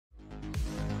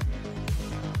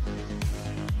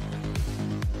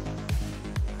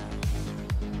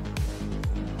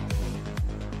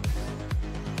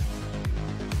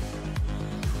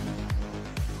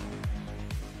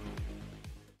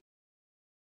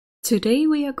Today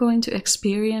we are going to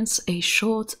experience a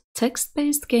short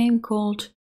text-based game called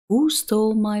Who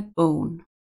Stole My Bone?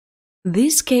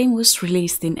 This game was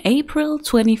released in April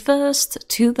 21st,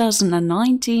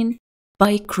 2019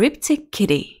 by Kryptic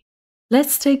Kitty.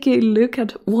 Let's take a look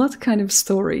at what kind of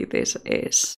story this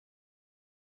is.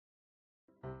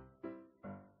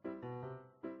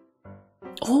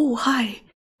 Oh, hi!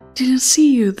 Didn't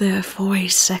see you there for a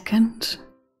second.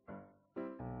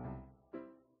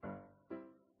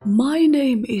 My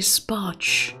name is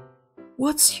Spudz.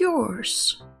 What's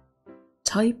yours?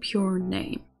 Type your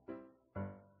name.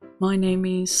 My name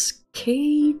is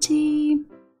Katie.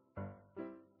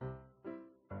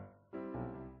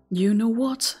 You know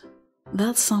what?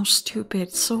 That sounds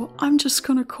stupid, so I'm just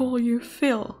gonna call you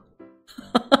Phil.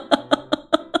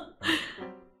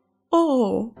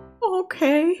 Oh,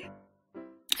 okay.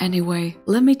 Anyway,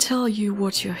 let me tell you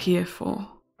what you're here for.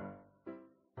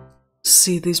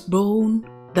 See this bone?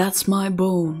 That's my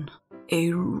bone. A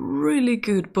really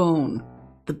good bone.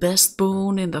 The best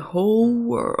bone in the whole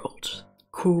world.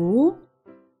 Cool?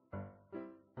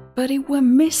 But it went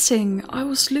missing. I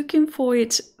was looking for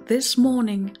it this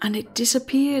morning and it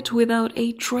disappeared without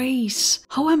a trace.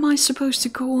 How am I supposed to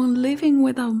go on living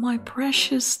without my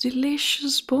precious,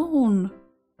 delicious bone?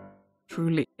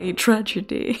 Truly a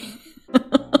tragedy.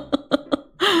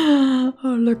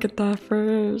 Oh, look at that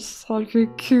face. Oh, you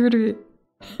cutie.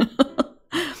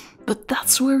 But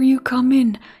that's where you come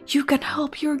in. You can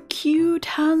help your cute,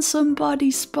 handsome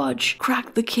buddy Spudz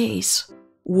crack the case.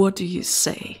 What do you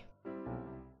say?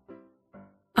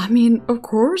 I mean, of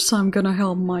course I'm gonna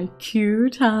help my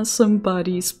cute, handsome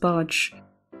buddy Spudz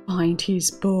find his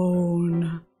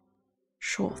bone.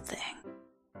 Sure thing.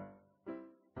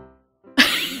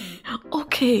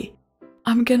 Okay,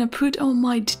 I'm gonna put on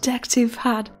my detective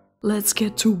hat. Let's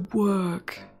get to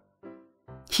work.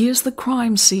 Here's the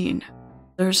crime scene.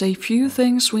 There's a few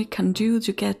things we can do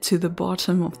to get to the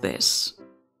bottom of this.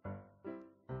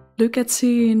 Look at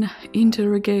scene,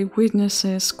 interrogate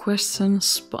witnesses, question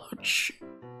Spudz.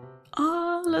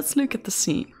 Let's look at the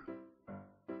scene.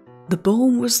 The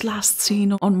bone was last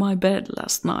seen on my bed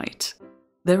last night.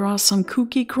 There are some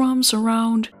cookie crumbs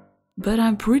around, but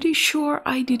I'm pretty sure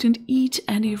I didn't eat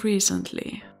any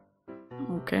recently.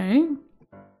 Okay.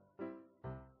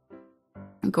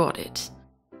 Got it.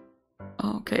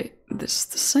 Okay, this is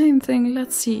the same thing.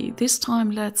 Let's see. This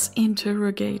time let's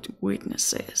interrogate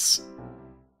witnesses.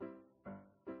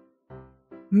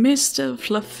 Mr.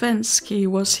 Flafensky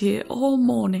was here all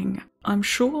morning. I'm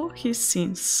sure he's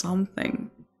seen something.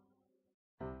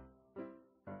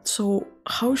 So,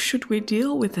 how should we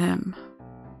deal with him?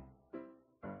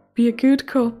 Be a good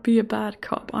cop, be a bad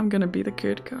cop. I'm gonna be the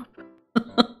good cop.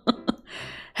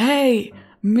 Hey,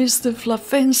 Mr.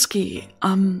 Flafensky,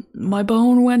 my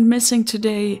bone went missing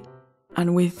today,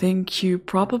 and we think you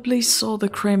probably saw the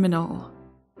criminal.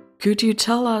 Could you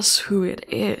tell us who it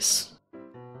is?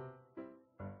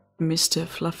 Mr.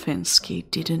 Flafensky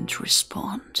didn't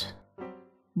respond.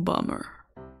 Bummer.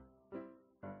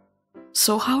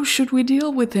 So how should we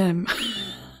deal with him?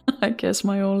 I guess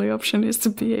my only option is to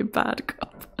be a bad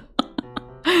cop.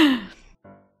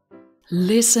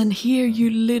 Listen here,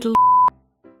 you little.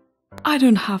 I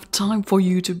don't have time for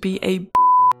you to be a.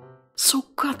 So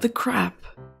cut the crap.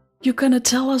 You gonna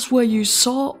tell us where you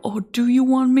saw, or do you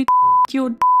want me to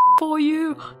your for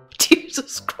you?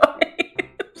 Jesus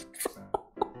Christ.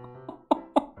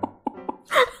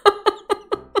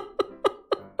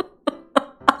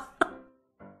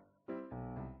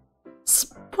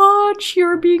 Spudz,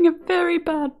 you're being a very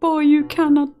bad boy. You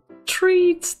cannot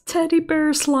treat teddy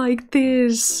bears like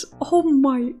this. Oh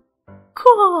my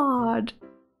god.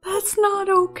 That's not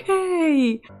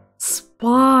okay.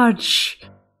 Spudz.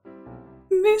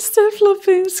 Mr.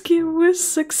 Flafensky was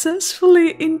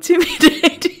successfully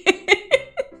intimidated.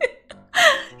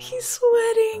 He's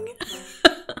sweating.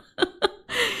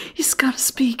 He's gotta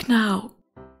speak now.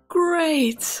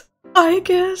 Great. I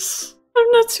guess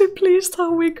I'm not too pleased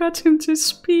how we got him to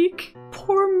speak.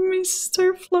 Poor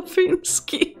Mr.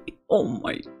 Flafensky. Oh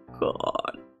my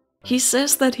god. He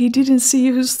says that he didn't see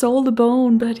who stole the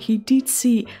bone, but he did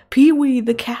see Pee-wee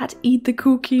the cat eat the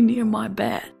cookie near my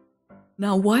bed.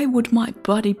 Now why would my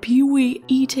buddy Pee-wee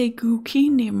eat a cookie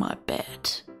near my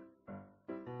bed?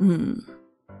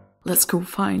 Let's go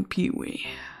find Pee-wee.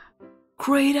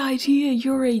 Great idea,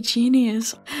 you're a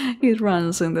genius. It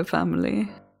runs in the family.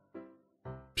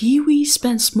 Pee-wee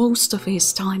spends most of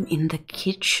his time in the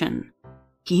kitchen.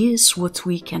 Here's what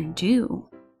we can do.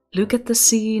 Look at the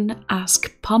scene,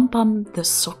 ask Pum Pum the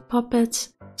sock puppet,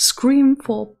 scream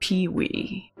for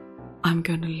Pee-wee. I'm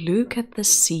gonna look at the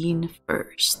scene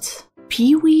first.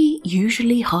 Pee-wee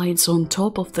usually hides on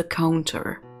top of the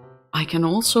counter. I can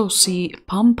also see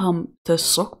Pum Pum, the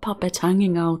sock puppet,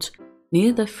 hanging out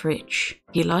near the fridge.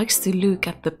 He likes to look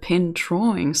at the pinned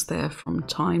drawings there from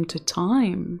time to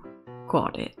time.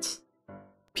 Got it.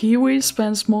 Pee-wee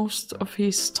spends most of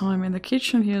his time in the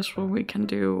kitchen. Here's what we can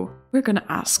do. We're gonna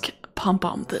ask Pum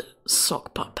Pum, the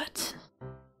sock puppet.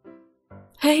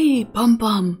 Hey, Pum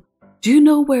Pum, do you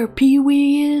know where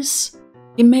Pee-wee is?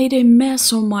 He made a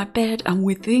mess on my bed and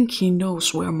we think he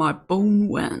knows where my bone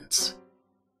went.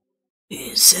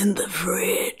 He's in the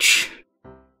fridge.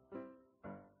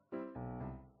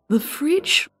 The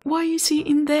fridge? Why is he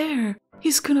in there?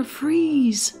 He's gonna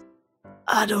freeze.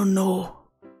 I don't know.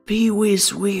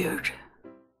 Pee-wee's weird.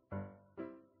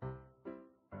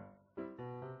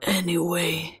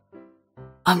 Anyway,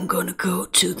 I'm gonna go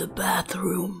to the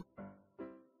bathroom.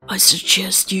 I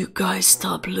suggest you guys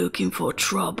stop looking for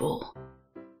trouble.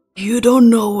 You don't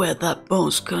know where that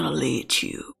bone's gonna lead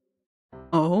you.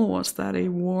 Oh, was that a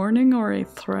warning or a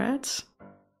threat?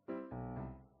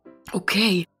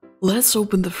 Okay, let's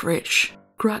open the fridge.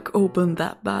 Crack open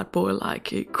that bad boy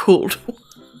like a cold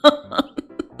one.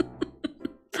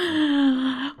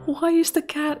 Why is the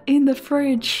cat in the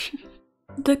fridge?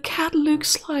 The cat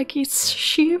looks like it's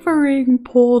shivering,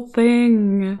 poor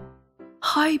thing.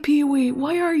 Hi, Pee-wee,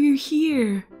 why are you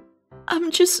here?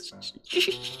 I'm just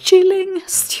chilling,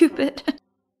 stupid.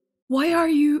 Why are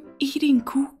you eating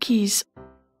cookies?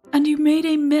 And you made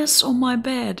a mess on my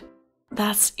bed.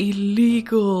 That's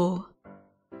illegal.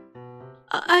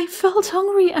 I felt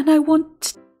hungry and I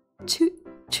want to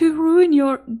ruin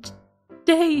your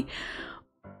day.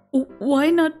 Why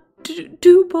not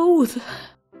do both?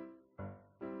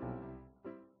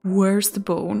 Where's the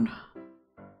bone?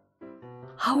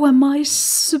 How am I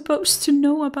supposed to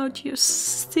know about your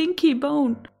stinky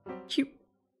bone? You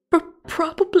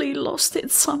probably lost it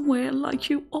somewhere like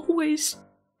you always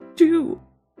do.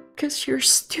 'Cause you're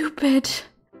stupid.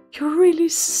 You're really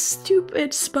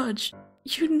stupid, Spudz.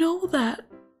 You know that.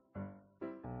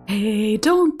 Hey,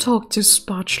 don't talk to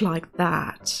Spudz like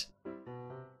that.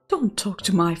 Don't talk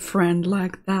to my friend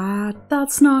like that.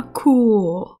 That's not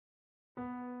cool.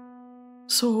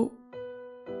 So...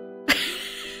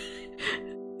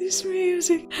 this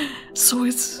music... So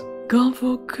it's gone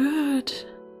for good.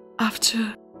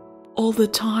 After all the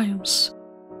times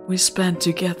we spent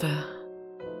together.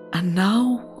 And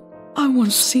now I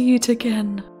won't see it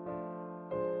again.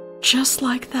 Just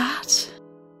like that.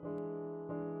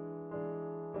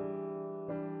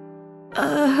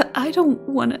 I don't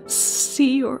want to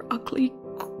see your ugly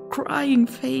crying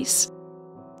face.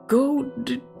 Go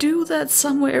do that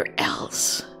somewhere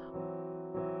else.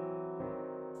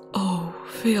 Oh,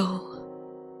 Phil.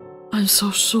 I'm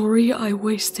so sorry I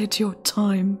wasted your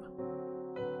time.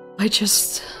 I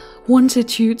just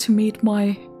wanted you to meet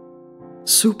my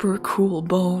super cool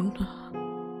bone.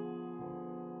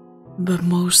 But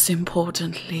most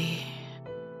importantly,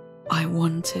 I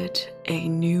wanted a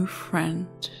new friend.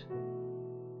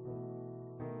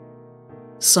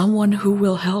 Someone who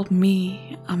will help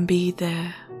me and be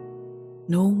there,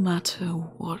 no matter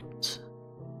what.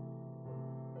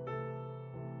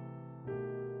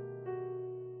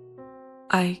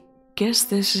 I guess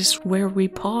this is where we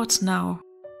part now.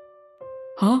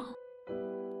 Huh?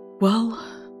 Well,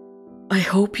 I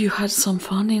hope you had some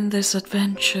fun in this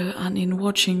adventure and in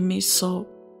watching me sob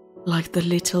like the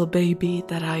little baby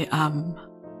that I am.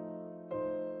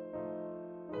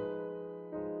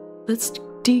 Let's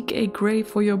dig a grave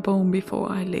for your bone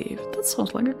before I leave. That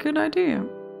sounds like a good idea.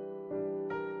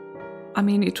 I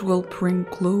mean, it will bring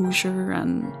closure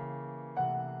and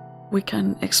we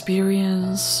can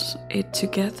experience it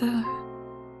together.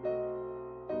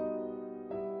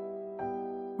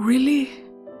 Really?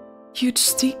 You'd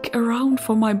stick around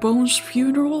for my bone's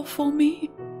funeral for me?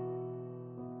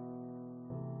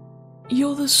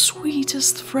 You're the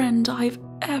sweetest friend I've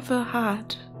ever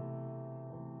had.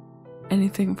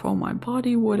 Anything for my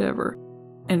body, whatever.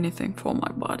 Anything for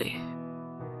my body.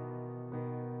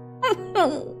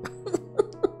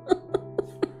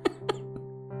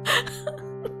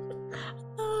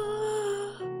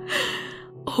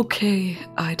 Okay,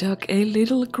 I dug a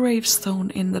little gravestone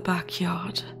in the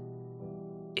backyard.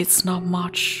 It's not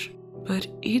much, but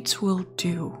it will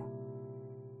do.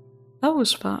 That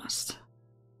was fast.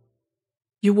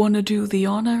 You wanna do the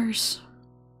honors?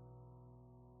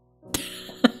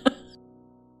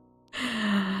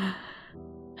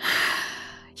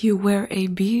 You were a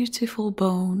beautiful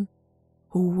bone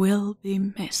who will be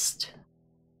missed.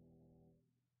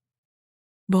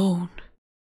 Bone,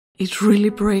 it really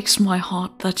breaks my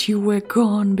heart that you were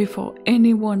gone before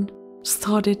anyone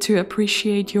started to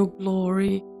appreciate your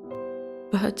glory.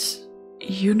 But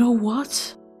you know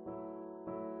what?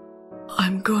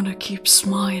 I'm gonna keep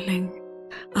smiling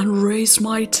and raise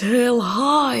my tail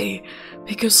high,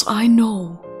 because I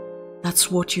know that's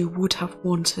what you would have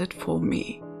wanted for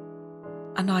me.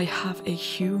 And I have a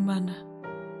human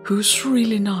who's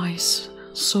really nice,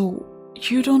 so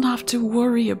you don't have to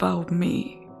worry about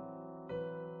me.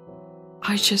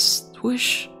 I just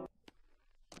wish...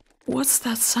 What's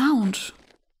that sound?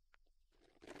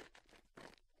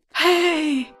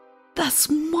 Hey! That's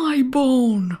my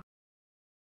bone!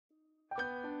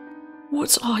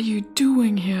 What are you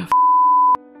doing here?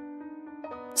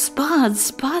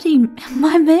 Spudz, buddy,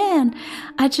 my man,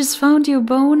 I just found your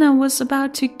bone and was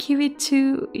about to give it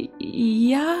to...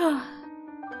 yeah.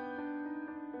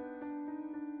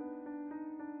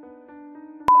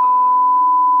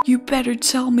 You better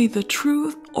tell me the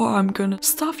truth or I'm gonna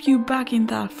stuff you back in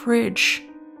that fridge.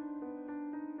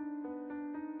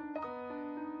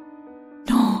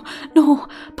 No,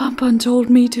 Pampan told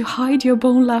me to hide your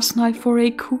bone last night for a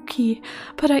cookie,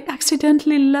 but I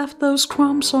accidentally left those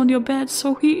crumbs on your bed,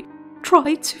 so he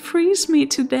tried to freeze me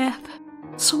to death,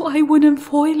 so I wouldn't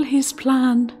foil his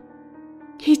plan.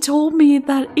 He told me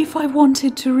that if I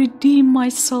wanted to redeem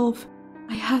myself,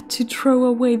 I had to throw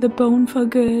away the bone for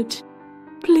good.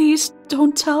 Please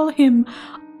don't tell him.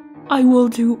 I will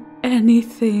do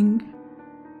anything.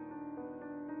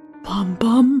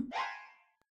 Bum.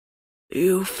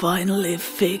 You finally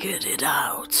figured it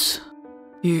out.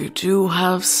 You do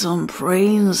have some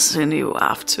brains in you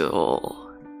after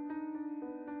all.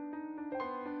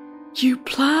 You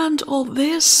planned all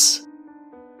this?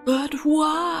 But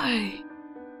why?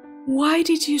 Why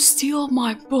did you steal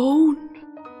my bone?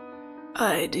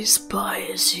 I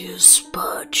despise you,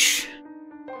 Spudz.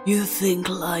 You think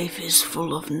life is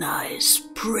full of nice,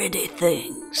 pretty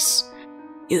things.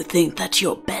 You think that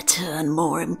you're better and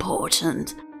more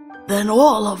important than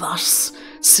all of us,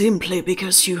 simply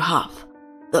because you have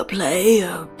the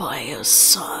player by your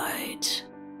side.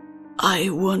 I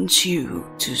want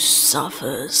you to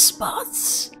suffer,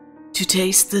 Spudz, to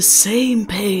taste the same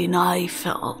pain I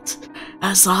felt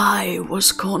as I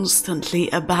was constantly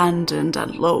abandoned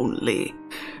and lonely,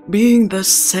 being the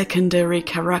secondary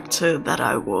character that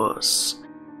I was.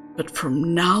 But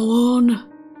from now on,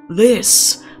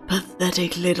 this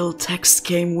pathetic little text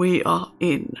game we are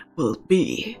in will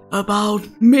be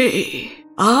about me.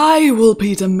 I will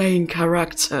be the main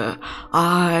character.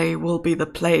 I will be the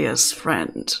player's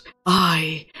friend.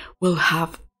 I will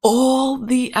have all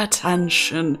the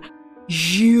attention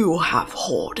you have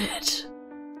hoarded.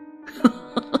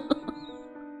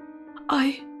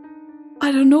 I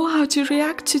don't know how to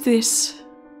react to this.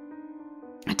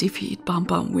 Defeat Pam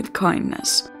Pam with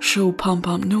kindness. Show Pam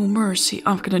Pam no mercy.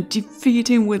 I'm gonna defeat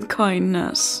him with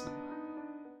kindness.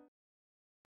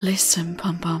 Listen,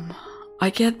 Pam Pam. I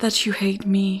get that you hate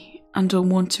me and don't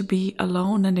want to be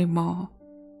alone anymore.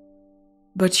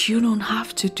 But you don't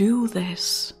have to do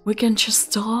this. We can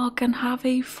just talk and have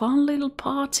a fun little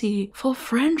party for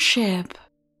friendship.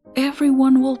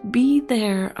 Everyone will be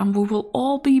there and we will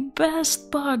all be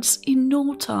best buds in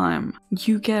no time.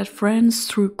 You get friends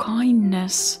through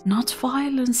kindness, not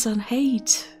violence and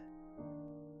hate.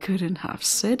 Couldn't have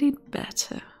said it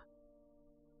better.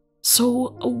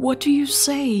 So, what do you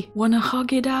say? Wanna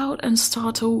hug it out and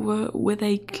start over with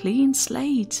a clean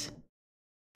slate?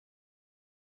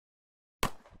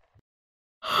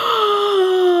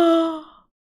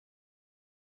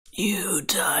 You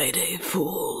died a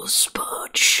fool,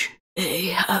 Spudz. A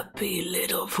happy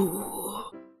little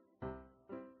fool.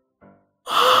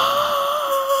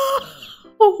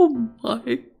 Oh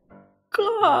my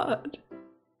god.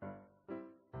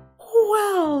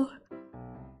 Well,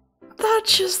 that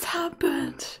just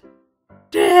happened.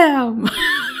 Damn.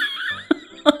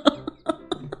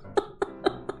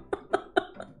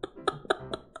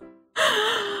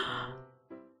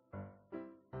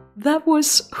 That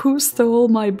was Who Stole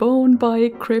My Bone by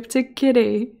Kryptic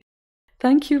Kitty.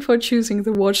 Thank you for choosing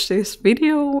to watch this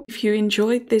video. If you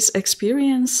enjoyed this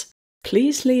experience,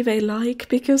 please leave a like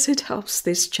because it helps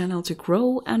this channel to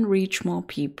grow and reach more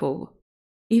people.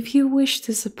 If you wish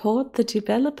to support the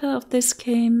developer of this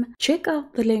game, check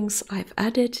out the links I've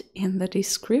added in the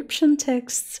description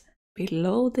texts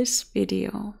below this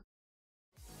video.